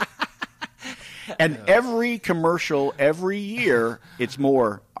 And every commercial, every year, it's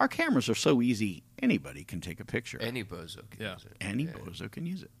more, our cameras are so easy, anybody can take a picture. Any bozo can use it. Any bozo can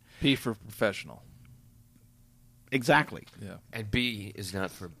use it. P for professional. Exactly. Yeah. And B is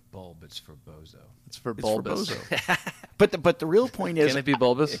not for bulb; it's for bozo. It's for It's bulbous. for bozo. But the real point is, Can it be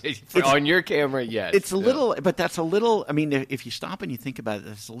bulbous? On your camera, yes. it's a little, but that's a little. I mean, if you stop and you think about it,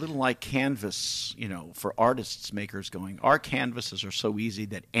 it's a little like canvas. For artists, makers, going, our canvases are so easy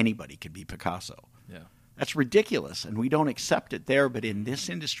that anybody could be Picasso. Yeah. That's ridiculous, and we don't accept it there. But in this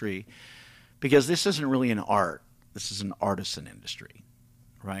industry, because this isn't really an art, this is an artisan industry,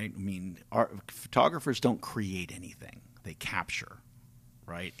 right? I mean, photographers don't create anything; they capture.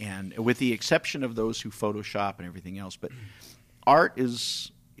 Right, and with the exception of those who Photoshop and everything else, but art is,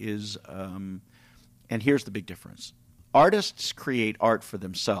 and here's the big difference: artists create art for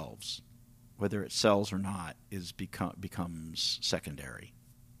themselves, whether it sells or not becomes secondary.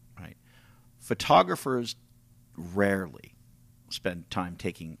 Right, photographers rarely spend time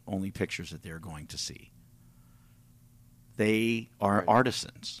taking only pictures that they're going to see. They are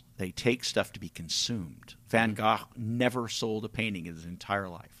artisans. They take stuff to be consumed. Van Gogh never sold a painting in his entire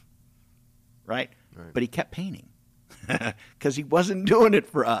life, right? But he kept painting because he wasn't doing it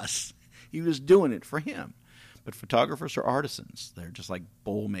for us. He was doing it for him. But photographers are artisans. They're just like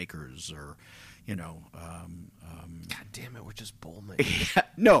bowl makers or, God damn it, we're just bowl makers.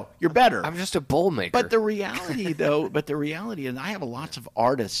 No, you're better. I'm just a bowl maker. But the reality, and I have lots of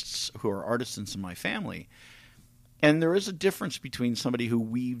artists who are artisans in my family. And there is a difference between somebody who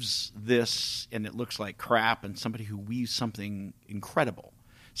weaves this and it looks like crap and somebody who weaves something incredible.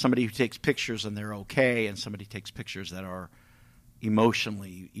 Somebody who takes pictures and they're okay, and somebody takes pictures that are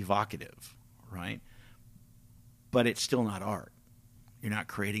emotionally evocative, right? But it's still not art. You're not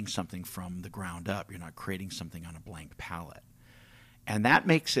creating something from the ground up. You're not creating something on a blank palette. And that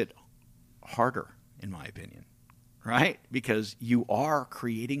makes it harder, in my opinion, right? Because you are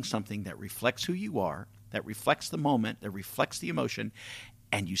creating something that reflects who you are, that reflects the moment, that reflects the emotion,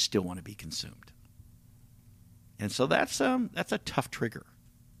 and you still want to be consumed. And so that's a tough trigger,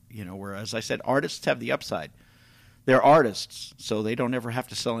 whereas I said artists have the upside. They're artists, so they don't ever have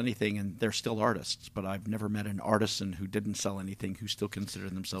to sell anything, and they're still artists. But I've never met an artisan who didn't sell anything who still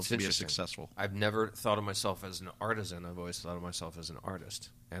considered themselves to be a successful. I've never thought of myself as an artisan. I've always thought of myself as an artist.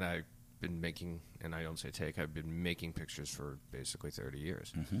 And I've been making, and I don't say I've been making pictures for basically 30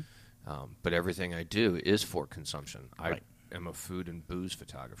 years. Mm-hmm. But everything I do is for consumption. Right. am a food and booze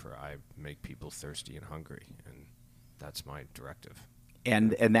photographer. I make people thirsty and hungry, and that's my directive.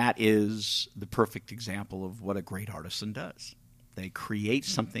 And that is the perfect example of what a great artisan does. They create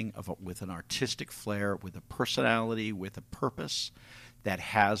something with an artistic flair, with a personality, with a purpose that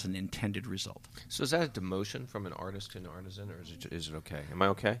has an intended result. So is that a demotion from an artist to an artisan, or is it okay? Am I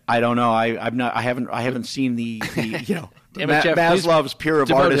okay? I don't know. I'm not. I haven't seen the Damn it, Jeff, Maslow's Pier of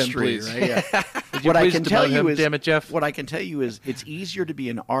demote him, Artistry. please. Right? Yeah. Would you What I please can demote tell him? you is, Damn it, Jeff. What I can tell you is, it's easier to be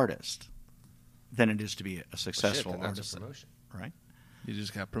an artist than it is to be a successful Shit, then that's a artisan. promotion. Right? You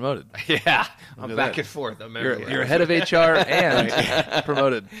just got promoted. Yeah, I'm at back that. and forth. You're head of HR and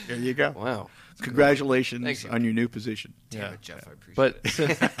promoted. There you go. Wow. Congratulations Thank you. on your new position. Damn it, Jeff. I appreciate But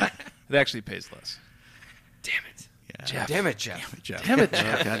it. it actually pays less. Damn it. Yeah. Jeff. Damn it, Jeff. Jeff. Damn it,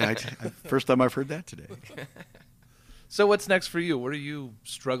 Yeah, Jeff. first time I've heard that today. So what's next for you? What are you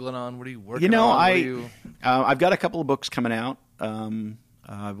struggling on? What are you working You know, on? What are you... I've got a couple of books coming out.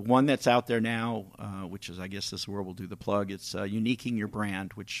 One that's out there now, which is, I guess this is where we'll do the plug. It's Uniquing Your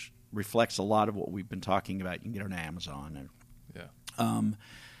Brand, which reflects a lot of what we've been talking about. You can get it on Amazon. Yeah.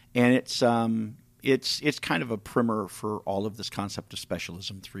 And it's kind of a primer for all of this concept of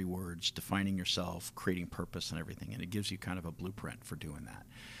specialism, 3 words, defining yourself, creating purpose and everything. And it gives you kind of a blueprint for doing that.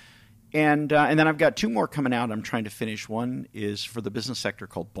 And then I've got 2 more coming out I'm trying to finish. One is for the business sector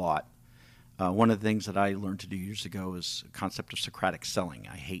called Bought. One of the things that I learned to do years ago is the concept of Socratic selling.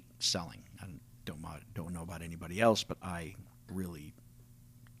 I hate selling. I don't know about anybody else, but I really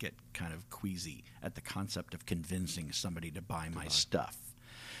get kind of queasy at the concept of convincing somebody to buy my stuff.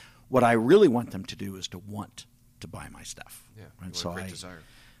 What I really want them to do is to want to buy my stuff. Yeah, and you want great desire.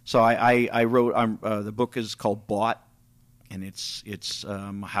 So I wrote. The book is called Bought, and it's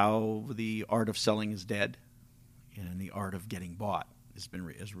how the art of selling is dead, and the art of getting bought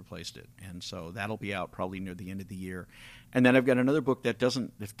has replaced it. And so that'll be out probably near the end of the year. And then I've got another book that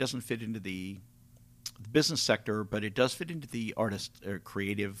doesn't fit into the business sector, but it does fit into the artist or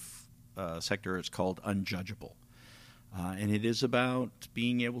creative sector. It's called Unjudgeable. And it is about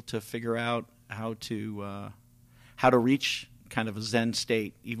being able to figure out how to reach kind of a Zen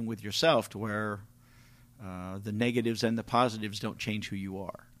state, even with yourself, to where the negatives and the positives don't change who you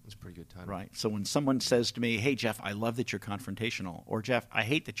are. It's a pretty good time. Right. So when someone says to me, "Hey, Jeff, I love that you're confrontational," or "Jeff, I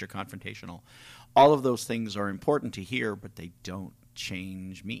hate that you're confrontational," all of those things are important to hear, but they don't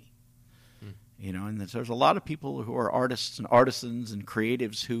change me. You know, and there's a lot of people who are artists and artisans and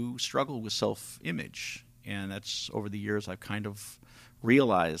creatives who struggle with self-image. And that's, over the years, I've kind of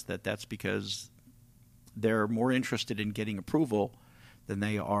realized that that's because they're more interested in getting approval than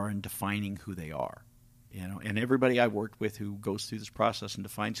they are in defining who they are. You know, and everybody I've worked with who goes through this process and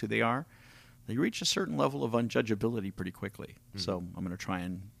defines who they are, they reach a certain level of unjudgeability pretty quickly. So I'm going to try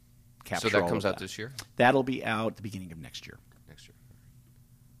and capture So that all comes of out this year? That'll be out at the beginning of next year. Next year.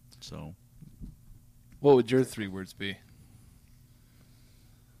 So What would your 3 words be?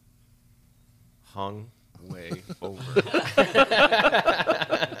 Hung way over.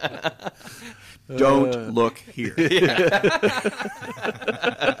 don't look here.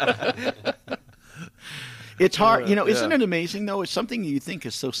 It's hard, you know. Isn't it amazing though? It's something you think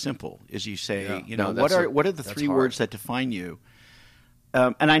is so simple, as you say. You know, No, what are the that's 3 hard. words that define you?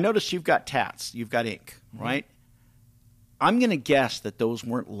 And I noticed you've got tats, you've got ink, right? I'm going to guess that those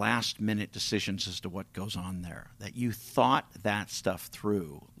weren't last-minute decisions as to what goes on there. That you thought that stuff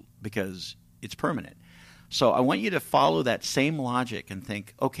through because it's permanent. So I want you to follow that same logic and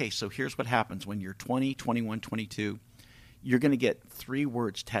think, okay, so here's what happens when you're 20, 21, 22. You're going to get 3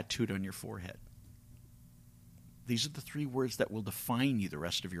 words tattooed on your forehead. These are the 3 words that will define you the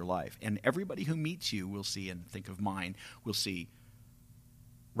rest of your life. And everybody who meets you will see, and think of mine, will see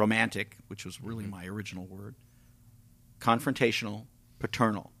romantic, which was really my original word, confrontational,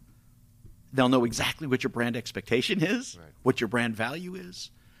 paternal. They'll know exactly what your brand expectation is, Right. what your brand value is.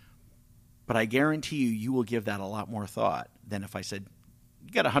 But I guarantee you, you will give that a lot more thought than if I said,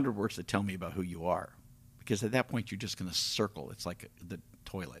 you got 100 words that tell me about who you are. Because at that point, you're just going to circle. It's like the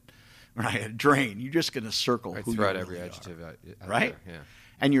toilet, right? A drain. You're just going to circle Right, who throw you out really every are. adjective out Right? there, yeah.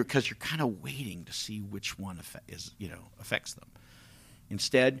 And because you're kind of waiting to see which one affects them.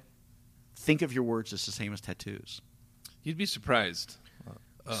 Instead, think of your words as the same as tattoos. You'd be surprised.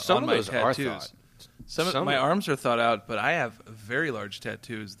 Some on of my those are tattoos. thought. Some of my arms are thought out, but I have very large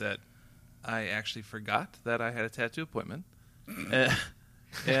tattoos that I actually forgot that I had a tattoo appointment.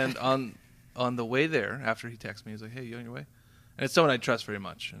 And on the way there, after he texted me, he's like, "Hey, you on your way?" And it's someone I trust very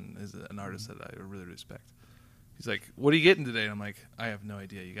much and is an artist that I really respect. He's like, "What are you getting today?" And I'm like, "I have no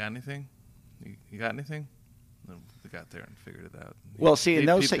idea. You got anything? You got anything?" And we got there and figured it out. Well, see, in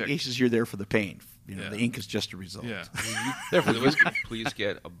those picked. cases, you're there for the pain. Yeah. the ink is just a result. Yeah. Please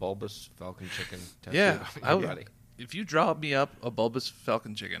get a bulbous falcon chicken tattoo. Yeah. on your body. If you draw me up a bulbous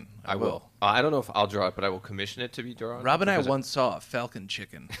falcon chicken, I will. I don't know if I'll draw it, but I will commission it to be drawn. Rob and I because once saw a falcon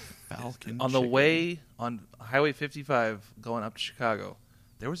chicken Falcon on the chicken. way on Highway 55 going up to Chicago.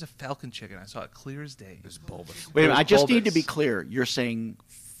 There was a falcon chicken. I saw it clear as day. it was bulbous. Wait a It minute, was I just need to bulbous. be clear. You're saying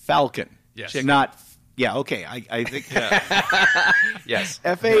falcon. Yes. Not, yeah, okay. I think Yes.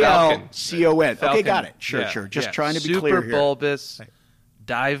 Falcon. Okay, Falcon. got it. Sure, Yeah. sure. Just Yeah. trying to be Super clear here. bulbous,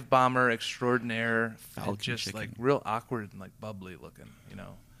 dive bomber extraordinaire, Falcon and just chicken. like real awkward and like bubbly looking.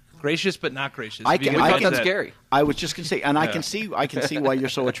 Gracious but not gracious. I If you can- get I that- thought that's scary. I was just going to say, and I Yeah. can see why you're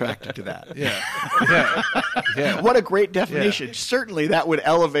so attracted to that. Yeah. What a great definition. Certainly that would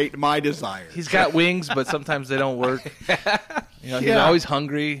elevate my desire. He's got wings, but sometimes they don't work. He's Yeah. always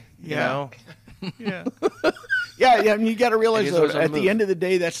hungry. Yeah. You know? Yeah. Yeah, I mean, you got to realize, he's though, always on at the the move. end of the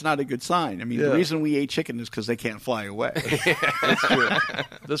day, that's not a good sign. I mean, the Yeah. reason we ate chicken is because they can't fly away. That's true.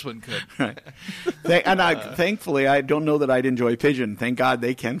 This one could. Right. Thankfully, I don't know that I'd enjoy pigeon. Thank God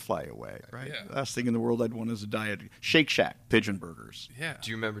they can fly away. Right. Yeah. Last thing in the world I'd want is a diet. Shake Shack pigeon burgers. Yeah.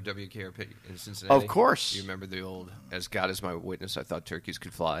 Do you remember WKRP in Cincinnati? Of course. Do you remember the old "As God is my witness, I thought turkeys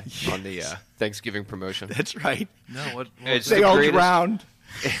could fly" on the Thanksgiving promotion? That's right. No, what It's They the all greatest- drowned.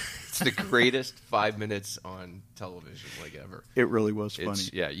 It's the greatest 5 minutes on television like ever. It really was funny.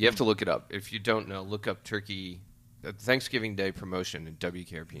 Yeah, you have to look it up. If you don't know, look up turkey Thanksgiving Day promotion in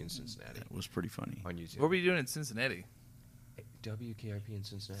WKRP in Cincinnati It was pretty funny. on YouTube. What were you doing in Cincinnati? WKRP in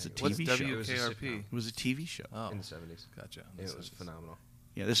Cincinnati. It's a What's TV show. It was a WKRP? sitcom It was a TV show. Oh, in the 70s. gotcha. It was phenomenal.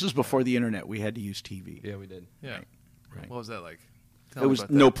 Yeah, this is before the internet. We had to use TV. Yeah, we did. Yeah. Right. What was that like? Tell It me was about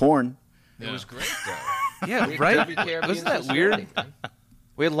that. no porn. Yeah. It was great, though. Yeah, We had right? WKRP Wasn't in that weird? Cincinnati, man.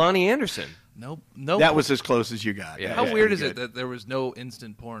 We had Lonnie Anderson. No. That was as close as you got. Yeah. How Yeah, weird pretty is it good. that there was no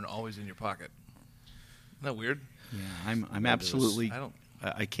instant porn always in your pocket? Isn't that weird? Yeah, I'm absolutely. I don't.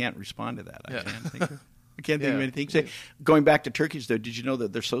 I can't respond to that. Yeah. I can't think. I can't think of Yeah. anything. Say, going back to turkeys, though, did you know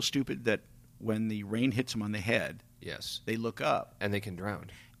that they're so stupid that when the rain hits them on the head, Yes. they look up And they can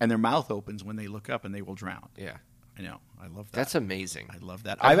drown. and their mouth opens when they look up and they will drown? Yeah. I know. I love that. That's amazing. I love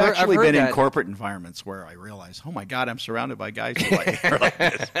that. I've I've heard- actually I've heard been in that- corporate environments where I realize, oh my God, I'm surrounded by guys who are like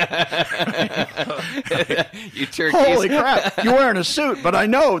this. You turkeys. Holy crap! You're wearing a suit, but I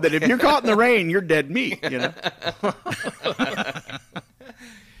know that if you're caught in the rain, you're dead meat. You know.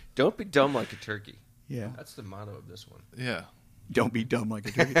 Don't be dumb like a turkey. Yeah. That's the motto of this one. Yeah. Don't be dumb like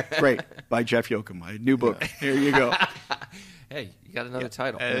a turkey. Great. By Jeff Jochum. My new book. Here you go. Hey, you got another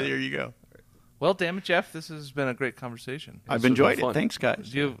title. There you go. Well, damn it, Jeff, this has been a great conversation. I've This has been enjoyed it. fun. Thanks, guys.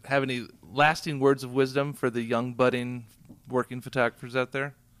 Do you have any lasting words of wisdom for the young, budding, working photographers out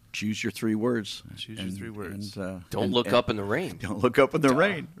there? Choose your 3 words. Choose your 3 words. Don't and- look and up in the rain. Don't look up in the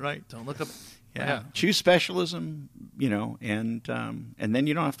rain. Right. Don't look up. Yeah. Choose specialism. And then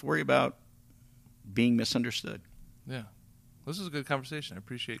you don't have to worry about being misunderstood. Yeah. This was a good conversation. I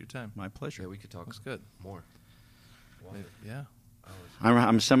appreciate your time. My pleasure. Yeah, we could talk That's good. more. Yeah.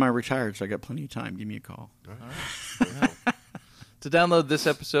 I'm semi-retired, so I got plenty of time. Give me a call. To download this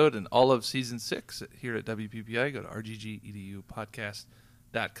episode and all of Season 6 here at WPPI, go to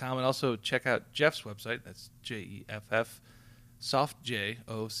rggedupodcast.com and also check out Jeff's website. That's JEFF,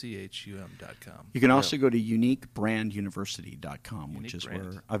 softjochum.com. You can also go to uniquebranduniversity.com, which Unique is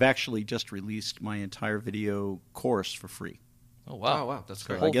Brand. where I've actually just released my entire video course for free. Oh, wow. Oh, wow. That's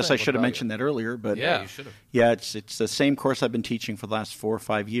great. I guess I should have What mentioned that earlier, but Yeah. You should have. yeah, it's the same course I've been teaching for the last 4 or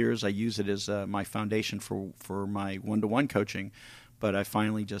 5 years. I use it as my foundation for my one-to-one coaching, but I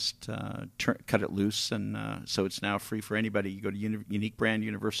finally just cut it loose, and so it's now free for anybody. You go to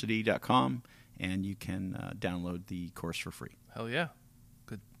uniquebranduniversity.com, and you can download the course for free. Hell yeah.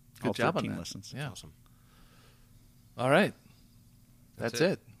 Good All job on 13 that. lessons. Yeah. Awesome. All right. That's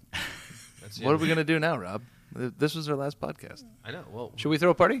it. That's What are we going to do now, Rob? This was our last podcast. I know. Well, Should we throw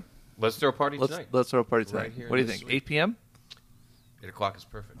a party? let's throw a party tonight. Let's throw a party tonight. Right here What do you this think? week. 8 p.m.? 8 o'clock is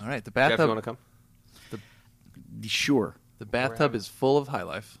perfect. All right. The Jeff, bathtub. you want to come? Sure. The bathtub is full of High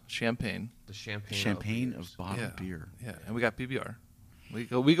Life champagne. The champagne. Champagne beers. of bottled beer. Yeah, and we got PBR. We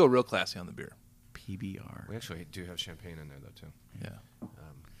go real classy on the beer. PBR. We actually do have champagne in there, though, too. Yeah.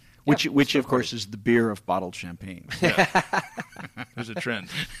 Which of course, is the beer of bottled champagne. There's a trend.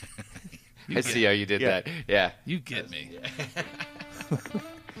 I see how you did Yeah. that. Yeah. You get me.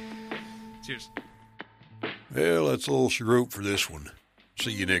 Cheers. Well, that's all she wrote for this one.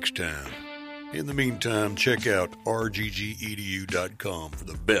 See you next time. In the meantime, check out rggedu.com for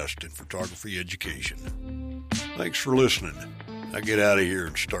the best in photography education. Thanks for listening. Now get out of here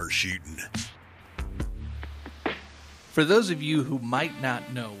and start shooting. For those of you who might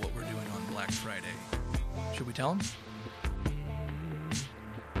not know what we're doing on Black Friday. Should we tell them?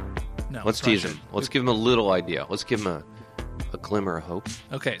 No. Let's tease him. Let's give him a little idea. Let's give him a glimmer of hope.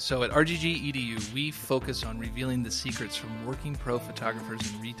 Okay, so at RGG EDU, we focus on revealing the secrets from working pro photographers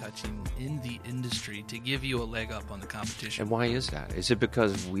and retouching in the industry to give you a leg up on the competition. And why is that? Is it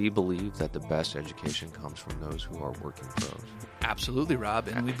because we believe that the best education comes from those who are working pros? Absolutely, Rob,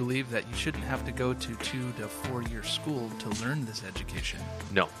 and we believe that you shouldn't have to go to 2 to 4 year school to learn this education.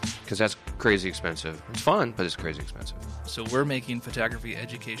 No, because that's crazy expensive. It's fun, but it's crazy expensive. So we're making photography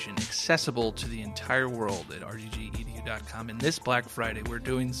education accessible to the entire world at rggedu.com. And this Black Friday, we're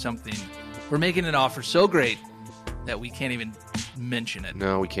doing something. We're making an offer so great that we can't even mention it.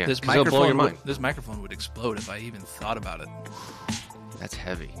 No, we can't. This 'Cause it'll blow your mind. This microphone would explode if I even thought about it. That's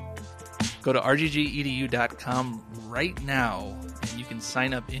heavy. Go to rggedu.com right now, and you can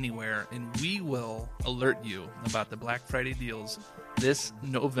sign up anywhere, and we will alert you about the Black Friday deals this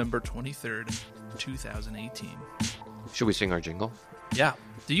November 23rd, 2018. Should we sing our jingle? Yeah.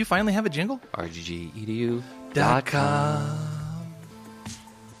 Do you finally have a jingle? rggedu.com. .com.